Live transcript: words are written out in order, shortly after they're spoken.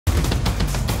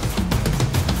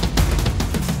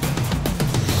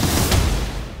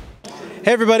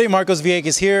Hey everybody, Marcos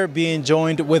Villegas here, being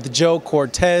joined with Joe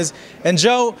Cortez. And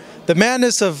Joe, the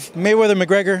madness of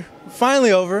Mayweather-McGregor,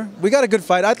 finally over. We got a good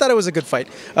fight. I thought it was a good fight.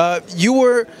 You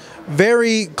were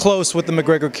very close with the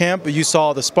McGregor camp. You saw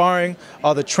all the sparring,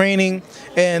 all the training,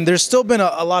 and there's still been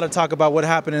a lot of talk about what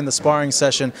happened in the sparring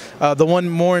session, the one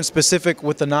more in specific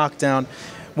with the knockdown.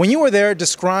 When you were there,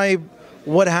 describe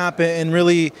what happened and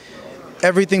really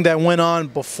everything that went on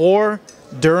before,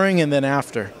 during, and then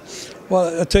after.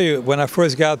 Well, I'll tell you, when I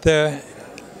first got there,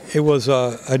 it was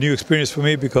a new experience for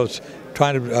me because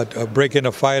trying to break in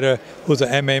a fighter who's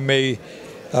an MMA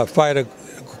fighter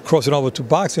crossing over to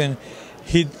boxing,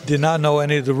 he did not know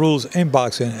any of the rules in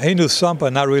boxing. He knew some,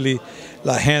 but not really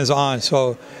like hands-on.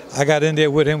 So I got in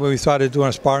there with him when we started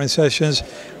doing sparring sessions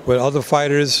with other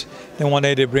fighters. Then one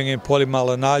day they bring in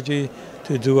Malignaggi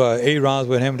to do 8 rounds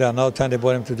with him. Then another time they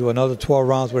brought him to do another 12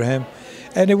 rounds with him.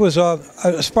 And it was a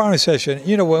sparring session.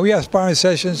 You know, when we have sparring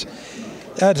sessions,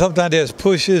 sometimes there's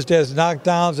pushes, there's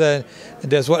knockdowns, and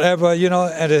there's whatever, you know,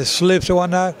 and there's slips and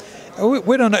whatnot.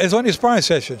 We don't know. It's only a sparring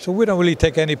session, so we don't really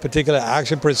take any particular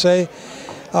action per se.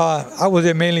 I was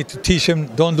there mainly to teach him,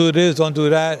 don't do this, don't do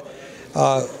that.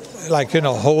 Like, you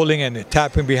know, holding and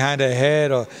tapping behind the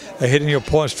head or hitting your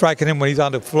opponent, striking him when he's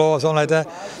on the floor or something like that.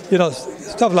 You know,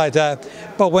 stuff like that.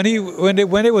 But when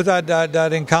it was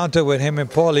that encounter with him and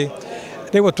Paulie,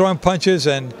 they were throwing punches,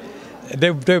 and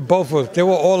they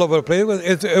were all over the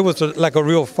place. It was like a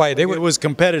real fight. It was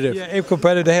competitive. Yeah, it was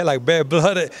competitive. They had like bad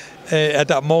blood at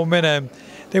that moment, and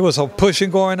there was some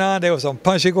pushing going on. There was some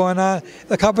punching going on.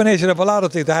 The combination of a lot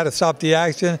of things. I had to stop the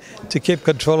action to keep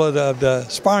control of the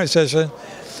sparring session.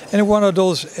 And in one of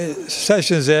those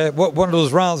sessions there, one of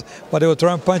those rounds where they were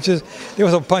throwing punches, there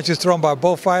were some punches thrown by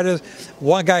both fighters.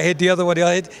 One guy hit the other one, the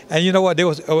other hit. And you know what? There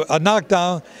was a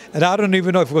knockdown, and I don't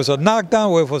even know if it was a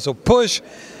knockdown or if it was a push.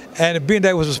 And being that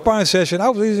it was a sparring session,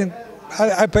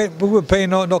 we were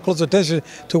paying no close attention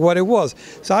to what it was.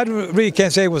 So I really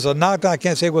can't say it was a knockdown. I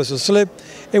can't say it was a slip.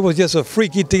 It was just a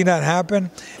freaky thing that happened.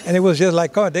 And it was just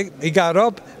like, oh, he got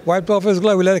up, wiped off his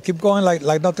glove. We let it keep going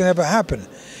like nothing ever happened.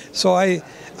 So I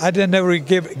didn't ever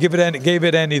give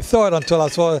it any thought until I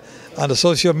saw on the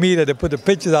social media they put the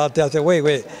pictures out there. I said,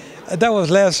 wait, that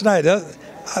was last night.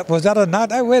 Was that a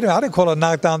knockdown? Wait a minute, I didn't call it a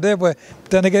knockdown there, but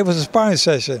then they gave us a sparring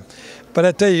session. But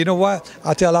I tell you, you know what?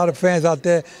 I tell a lot of fans out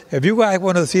there, if you guys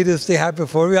want to see this thing happen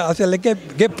for real, I said, get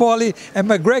Paulie and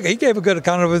McGregor. He gave a good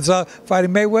account of himself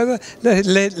fighting Mayweather.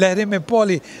 Let him and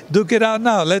Paulie duke it out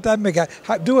now. Let that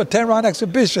do a 10-round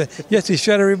exhibition. Yes, he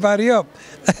shut everybody up.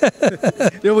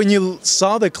 When you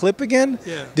saw the clip again,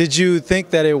 did you think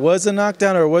that it was a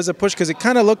knockdown or was a push? Because it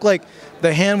kind of looked like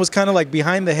the hand was kind of like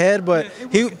behind the head, but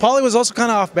Paulie was also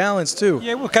kind of off balance too.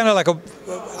 Yeah, it was kind of like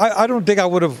I don't think I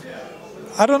would have.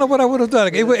 I don't know what I would have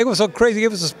done. It was so crazy.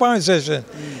 It was a sparring session.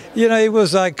 You know, it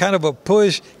was like kind of a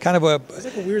push, kind of a... It's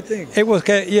like a weird thing. It was,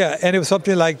 yeah, and it was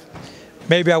something like,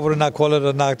 maybe I would have not called it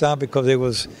a knockdown because it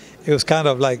was kind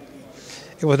of like,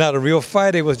 it was not a real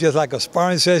fight. It was just like a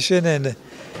sparring session, and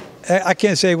I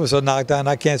can't say it was a knockdown.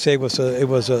 I can't say it was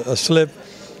a slip.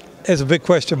 It's a big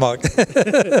question mark.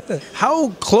 How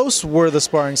close were the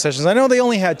sparring sessions? I know they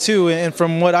only had 2, and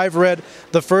from what I've read,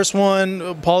 the first one,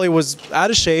 Paulie was out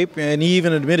of shape, and he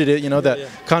even admitted it, you know, that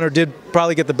Conor did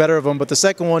probably get the better of him. But the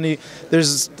second one,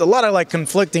 there's a lot of like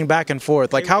conflicting back and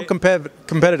forth. Like how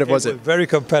competitive was it? It was very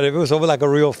competitive. It was over like a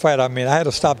real fight. I mean, I had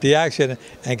to stop the action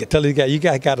and tell these guys, you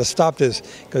guys got to stop this,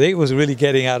 because it was really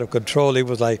getting out of control. It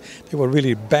was like they were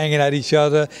really banging at each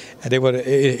other, and they were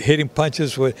hitting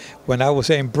punches when I was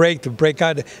saying break, to break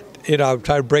out. You know, I would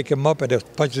try to break him up, and the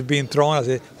punches being thrown. I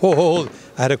said, hold.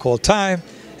 I had to call time.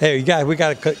 Hey, we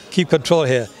got to keep control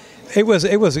here. It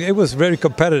was very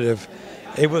competitive.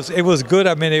 It was good.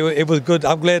 I mean, it was good.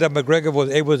 I'm glad that McGregor was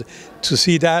able to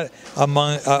see that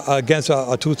against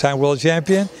a 2-time world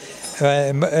champion.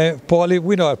 Paulie,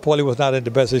 we know that Paulie was not in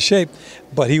the best of shape,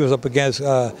 but he was up against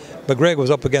McGregor was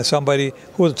up against somebody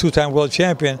who was a 2-time world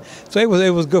champion. So it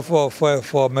was good for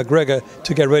McGregor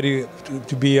to get ready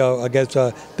to be against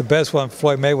the best one,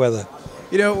 Floyd Mayweather.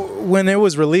 You know, when it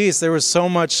was released, there was so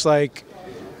much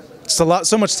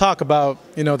so much talk about,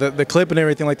 you know, the clip and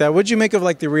everything like that. What did you make of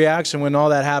like the reaction when all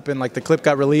that happened? Like the clip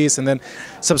got released, and then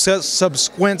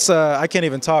subsequent I can't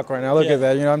even talk right now. Look at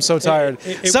that. You know, I'm so tired.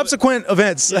 Subsequent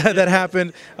events that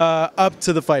happened up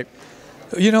to the fight.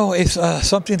 You know, it's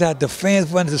something that the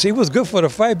fans wanted to see. It was good for the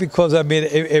fight because, I mean,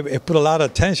 it put a lot of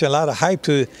attention, a lot of hype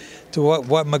to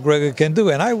what McGregor can do.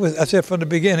 And I said from the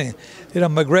beginning, you know,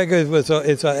 McGregor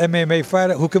is an MMA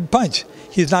fighter who can punch.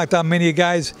 He's knocked out many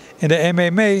guys in the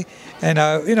MMA,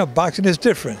 and, you know, boxing is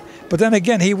different. But then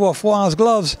again, he wore 4-ounce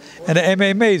gloves and the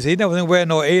MMAs. He never wear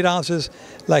no 8 ounces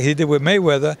like he did with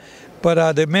Mayweather.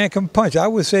 But the man can punch. I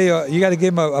would say you got to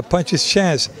give him a puncher's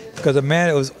chance because the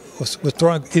man was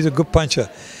throwing. He's a good puncher.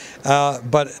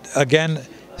 But again,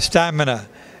 stamina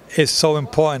is so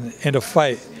important in the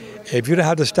fight. If you don't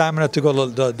have the stamina to go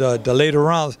the later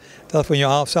rounds, that's when your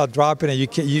arms start dropping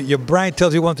and your brain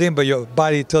tells you one thing, but your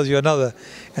body tells you another.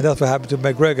 And that's what happened to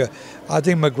McGregor. I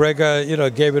think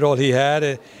McGregor, gave it all he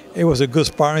had. It was a good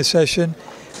sparring session.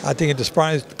 I think the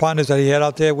sparring partners that he had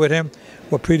out there with him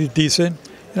were pretty decent.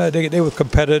 They were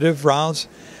competitive rounds.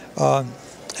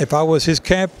 If I was his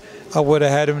camp, I would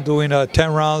have had him doing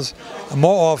 10 rounds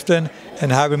more often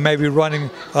and have him maybe running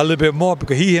a little bit more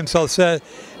because he himself said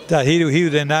that he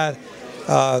did not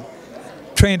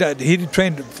train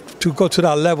to go to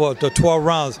that level of the 12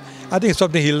 rounds. I think it's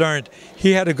something he learned.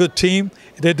 He had a good team.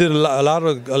 They did a lot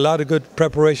of good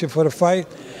preparation for the fight.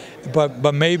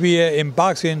 But maybe in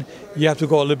boxing you have to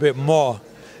go a little bit more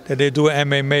than they do in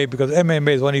MMA because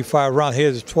MMA is only 5 rounds.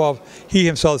 Here's 12. He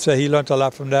himself said he learned a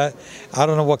lot from that. I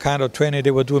don't know what kind of training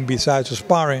they were doing besides the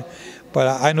sparring, but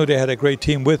I knew they had a great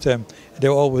team with them. They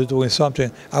were always doing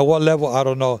something. At what level, I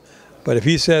don't know. But if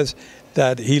he says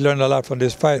that he learned a lot from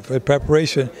this fight for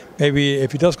preparation, maybe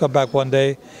if he does come back one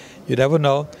day, you never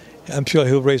know. I'm sure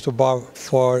he'll raise the bar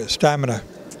for stamina.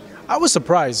 I was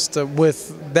surprised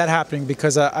with that happening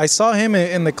because I saw him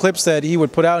in the clips that he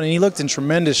would put out, and he looked in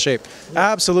tremendous shape,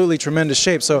 absolutely tremendous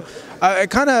shape. So it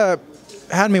kind of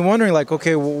had me wondering, like,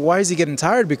 okay, why is he getting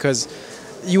tired? Because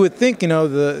you would think,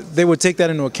 they would take that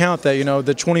into account that,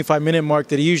 the 25-minute mark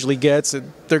that he usually gets,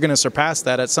 they're going to surpass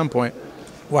that at some point.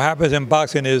 What happens in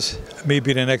boxing is, me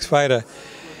being the next fighter,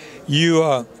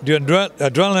 the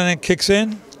adrenaline kicks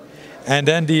in, and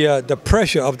then the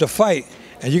pressure of the fight,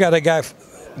 and you got a guy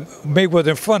Mayweather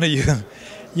in front of you.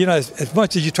 As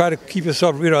much as you try to keep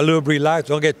yourself a little relaxed,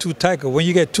 don't get too tight. Because when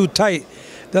you get too tight,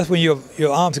 that's when your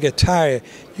arms get tired.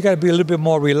 You got to be a little bit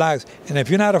more relaxed. And if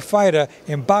you're not a fighter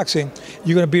in boxing,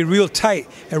 you're going to be real tight.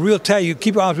 And real tight, you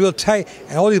keep your arms real tight,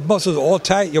 and all these muscles are all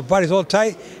tight, your body's all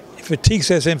tight, fatigue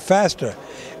sets in faster.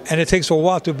 And it takes a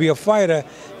while to be a fighter.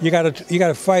 You got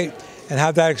to fight and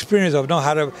have that experience of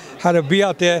knowing how to be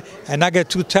out there and not get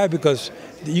too tight because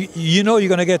you're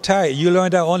going to get tired. You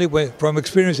learn that only from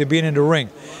experience of being in the ring.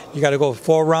 You got to go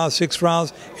 4 rounds, 6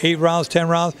 rounds, 8 rounds, 10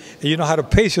 rounds, and you know how to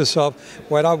pace yourself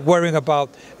without worrying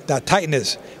about that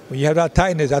tightness. When you have that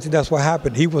tightness, I think that's what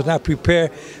happened. He was not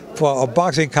prepared for a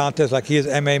boxing contest like he is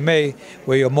MMA,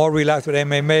 where you're more relaxed with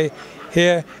MMA.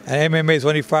 Here, and MMA is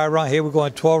only 5 rounds. Here we're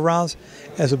going 12 rounds.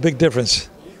 That's a big difference.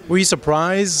 Were you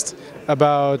surprised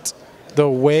about the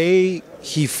way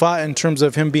he fought in terms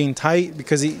of him being tight?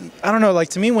 Because I don't know, like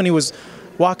to me when he was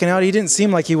walking out, he didn't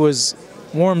seem like he was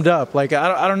warmed up. Like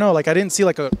I don't know, like I didn't see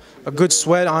like a good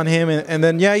sweat on him. And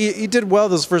then yeah, he did well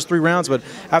those first 3 rounds, but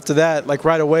after that, like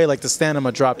right away, like the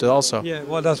stamina dropped also. Yeah,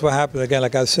 well that's what happened again.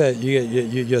 Like I said,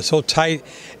 you're so tight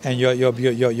and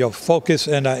you're focused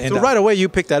and so right away you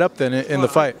picked that up then in the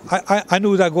fight. I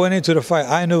knew that going into the fight.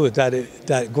 I knew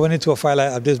that going into a fight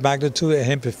like of this magnitude and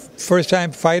him first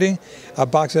time fighting a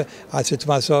boxer, I said to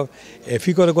myself, if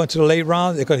he's going to go into the late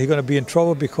rounds, he's going to be in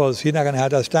trouble because he's not going to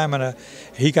have that stamina.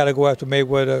 He got to go after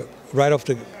Mayweather right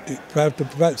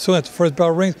as soon as the first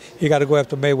bell rings. He got to go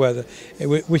after Mayweather,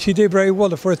 which he did very well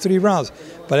the first 3 rounds.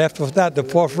 But after that, the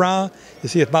 4th round, you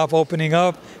see his mouth opening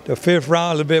up. The 5th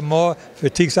round, a little bit more.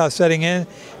 Fatigue starts setting in.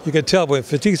 You can tell when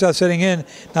fatigue starts setting in,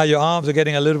 now your arms are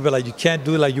getting a little bit like you can't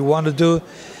do like you want to do.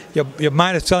 Your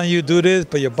mind is telling you to do this,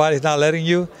 but your body's not letting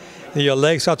you. And your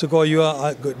legs start to go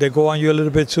they go on you a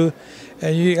little bit too.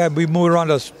 And you got to be moving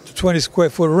around a 20 square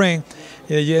foot ring.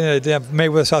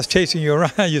 Mayweather starts chasing you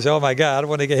around. You say, oh my God, I don't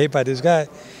want to get hit by this guy.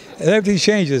 And everything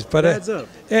changes. But it adds up.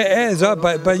 It adds up.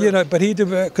 But he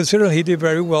did, considering he did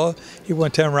very well. He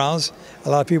won 10 rounds. A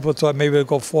lot of people thought maybe he'd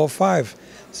go 4 or 5.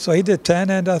 So he did 10,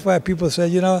 and that's why people say,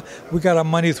 we got our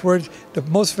money's worth.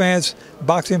 Most fans,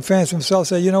 boxing fans themselves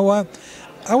say, you know what?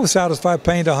 I was satisfied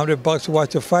paying the $100 to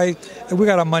watch the fight, and we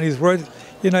got our money's worth.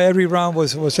 Every round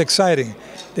was exciting.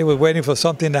 They were waiting for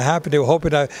something to happen. They were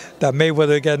hoping that Mayweather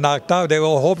would get knocked out. They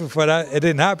were hoping for that. It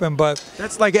didn't happen, but...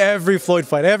 That's like every Floyd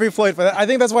fight. Every Floyd fight. I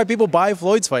think that's why people buy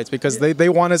Floyd's fights, because they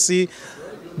want to see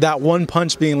that one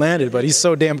punch being landed, but he's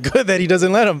so damn good that he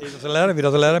doesn't let him. He doesn't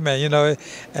let him, man,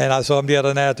 And I saw him the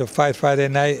other night at the fight Friday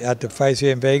night at the fights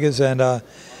here in Vegas, and a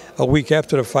week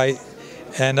after the fight.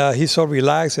 And he's so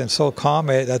relaxed and so calm.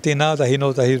 I think now that he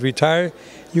knows that he's retired,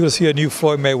 you will see a new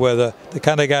Floyd Mayweather, the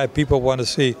kind of guy people want to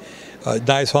see. A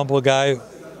nice, humble guy,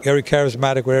 very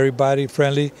charismatic with everybody,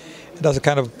 friendly. And that's the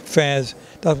kind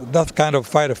of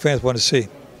fighter fans want to see.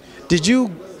 Did you,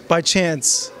 by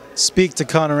chance, speak to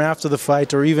Conor after the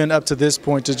fight, or even up to this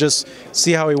point, to just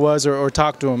see how he was, or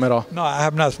talk to him at all? No, I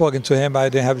have not spoken to him. I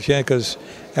didn't have a chance because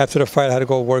after the fight I had to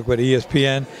go work with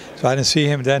ESPN, so I didn't see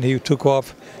him then. He took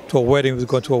off to a wedding. He was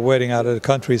going to a wedding out of the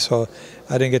country, so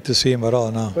I didn't get to see him at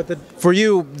all, no. But for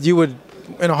you, you would,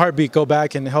 in a heartbeat, go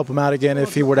back and help him out again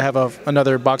if he were to have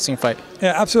another boxing fight?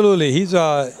 Yeah, absolutely. He's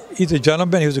a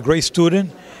gentleman. He was a great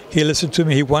student. He listened to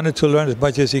me. He wanted to learn as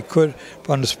much as he could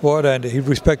from the sport, and he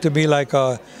respected me like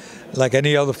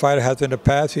any other fighter has in the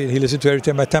past. He listened to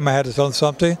everything. By the time I had to tell him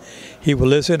something, he would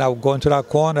listen. I would go into that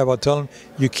corner. I would tell him,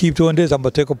 you keep doing this, I'm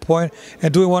going to take a point.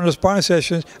 And during one of the sparring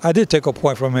sessions, I did take a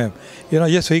point from him. You know,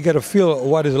 just so he get a feel of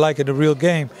what it's like in the real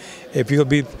game. If you're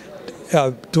going to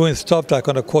be doing stuff that's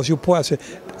going to cost you points, I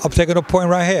said, I'm taking a point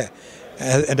right here.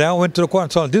 And then I went to the corner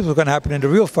and told him this was going to happen in the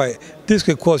real fight. This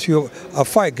could cost you a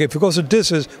fight. If it goes to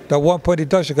distance, that 1 point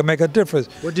deduction can make a difference.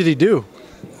 What did he do?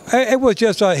 It was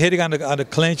just hitting on the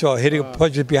clinch or hitting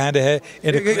punches behind the head.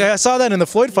 I saw that in the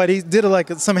Floyd fight. He did like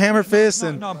some hammer fist.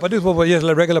 No, but this was just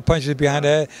like regular punches behind the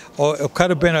head. Or it could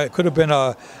have been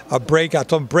a break. I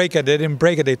told him break it. They didn't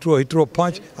break it. He threw a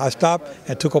punch. I stopped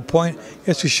and took a point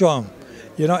just to show him.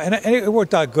 You know, and it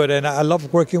worked out good, and I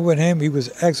loved working with him. He was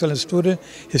an excellent student.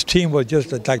 His team was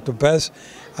just like the best.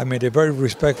 I mean, they're very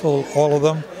respectful, all of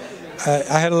them.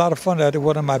 I had a lot of fun. I had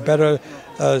one of my better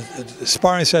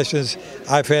sparring sessions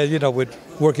I've had, you know, with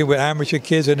working with amateur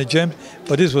kids in the gym.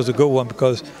 But this was a good one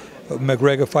because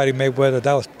McGregor fighting Mayweather,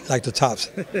 that was like the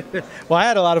tops. Well, I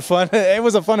had a lot of fun. It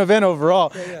was a fun event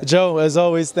overall. Yeah. Joe, as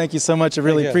always, thank you so much. I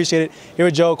really appreciate it. Here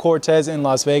with Joe Cortez in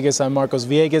Las Vegas. I'm Marcos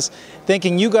Villegas.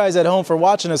 Thanking you guys at home for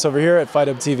watching us over here at Fight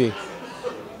Up TV.